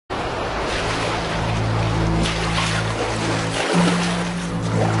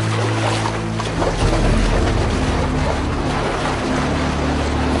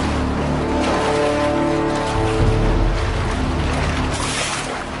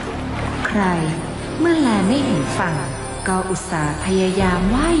ใครเมื่อแลไม่เห็นฝั่งก็อุตส่าห์พยายาม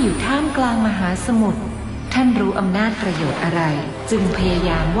ว่ายอยู่ท่ามกลางมหาสมุทรท่านรู้อำนาจประโยชน์อะไรจึงพยาย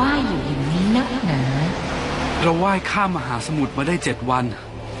ามว่ายอยู่อย่างนี้นักหนาเราว่ายข้ามมหาสมุทรมาได้7 วัน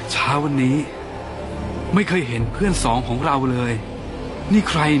เช้าวันนี้ไม่เคยเห็นเพื่อนสองของเราเลยนี่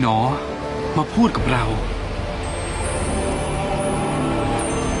ใครหนอมาพูดกับเรา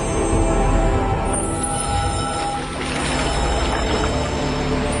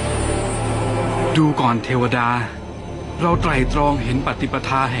ดูก่อนเทวดาเราไตร่ตรองเห็นปฏิปท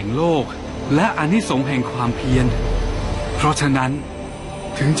าแห่งโลกและอานิสงส์แห่งความเพียรเพราะฉะนั้น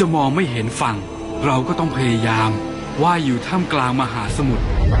ถึงจะมองไม่เห็นฝั่งเราก็ต้องพยายามว่ายอยู่ท่ามกลางมหาสมุทร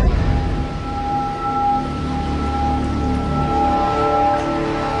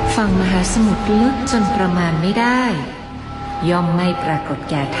ฝั่งมหาสมุทรลึกจนประมาณไม่ได้ย่อมไม่ปรากฏ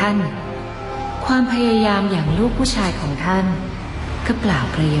แก่ท่านความพยายามอย่างลูกผู้ชายของท่านก็เปล่า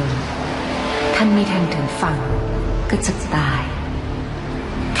ประโยชน์ท่านไม่ทันถึงฝั่งก็จะตาย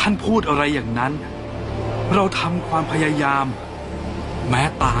ท่านพูดอะไรอย่างนั้นเราทำความพยายามแม้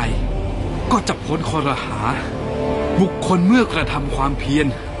ตายก็จะพ้นครหาบุคคลเมื่อกระทำความเพียร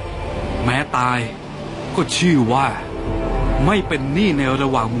แม้ตายก็ชื่อว่าไม่เป็นหนี้ในระ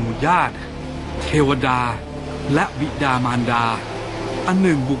หว่างหมู่ญาติเทวดาและบิดามารดาอันห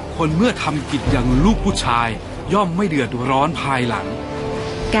นึ่งบุคคลเมื่อทำกิจอย่างลูกผู้ชายย่อมไม่เดือดร้อนภายหลัง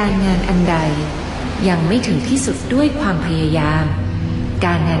การงานอันใดยังไม่ถึงที่สุดด้วยความพยายามก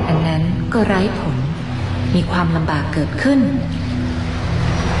ารงานอันนั้นก็ไร้ผลมีความลำบากเกิดขึ้น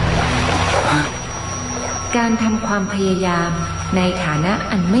การทำความพยายามในฐานะ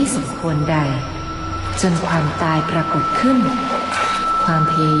อันไม่สมควรใดจนความตายปรากฏขึ้นความ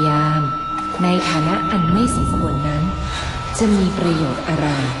พยายามในฐานะอันไม่สมควรนั้นจะมีประโยชน์อะไร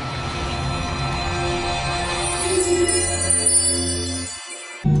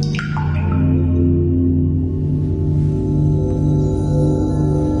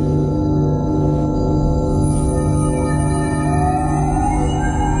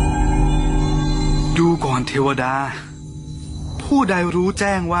ดูก่อนเทวดาผู้ใดรู้แ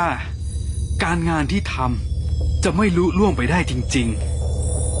จ้งว่าการงานที่ทำจะไม่ลุล่วงไปได้จริง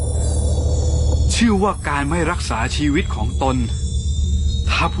ๆชื่อว่าการไม่รักษาชีวิตของตน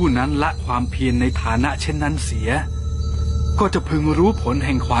ถ้าผู้นั้นละความเพียรในฐานะเช่นนั้นเสียก็จะพึงรู้ผลแ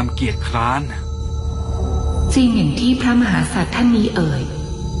ห่งความเกียจคร้านจริงอย่างที่พระมหาสัตว์ท่านนี้เอ่ย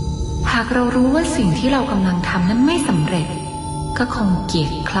หากเรารู้ว่าสิ่งที่เรากำลังทำนั้นไม่สำเร็จก็คงเกีย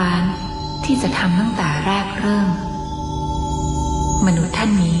จคร้านที่จะทำตั้งแต่แรกเริ่มมนุษย์ท่า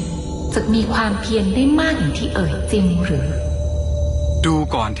นนี้จะมีความเพียรได้มากอย่างที่เอ่ยจริงหรือดู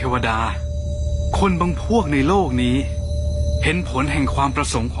ก่อนเทวดาคนบางพวกในโลกนี้เห็นผลแห่งความประ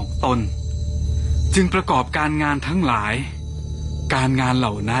สงค์ของตนจึงประกอบการงานทั้งหลายการงานเห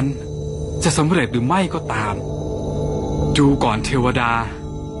ล่านั้นจะสำเร็จหรือไม่ก็ตามดูก่อนเทวดา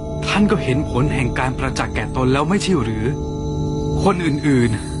ท่านก็เห็นผลแห่งการประจักษ์แก่ตนแล้วไม่ใช่หรือคนอื่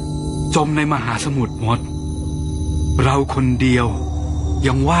นๆจมในมหาสมุทรหมดเราคนเดียว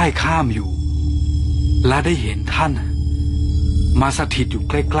ยังว่ายข้ามอยู่และได้เห็นท่านมาสถิตอยู่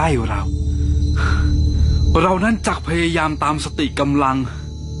ใกล้ๆเรานั้นจักพยายามตามสติกำลัง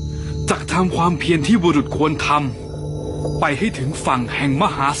จักทำความเพียรที่บุรุษควรทำไปให้ถึงฝั่งแห่งม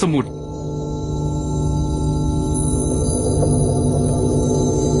หาสมุทร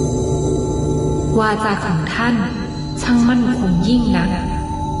วาจาของท่านช่างมั่นคงยิ่งนัก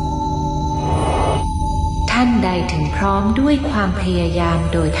ท่านใดถึงพร้อมด้วยความพยายาม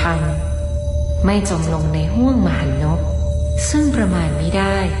โดยธรรมไม่จมลงในห้วงมหันนบซึ่งประมาณไม่ไ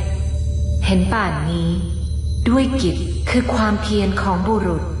ด้เห็นป่านนี้ด้วยกิจคือความเพียรของบุ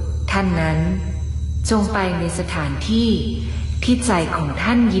รุษท่านนั้นจงไปในสถานที่ที่ใจของท่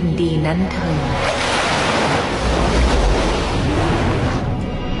านยินดีนั้นเถิด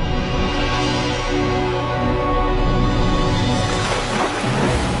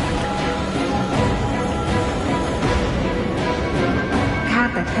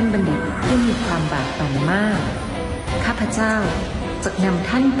ท่านบัณฑิตผู้มีความบากบั่นมากข้าพเจ้าจะนำ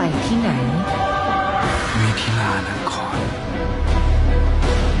ท่านไปที่ไหนมิถิลานคร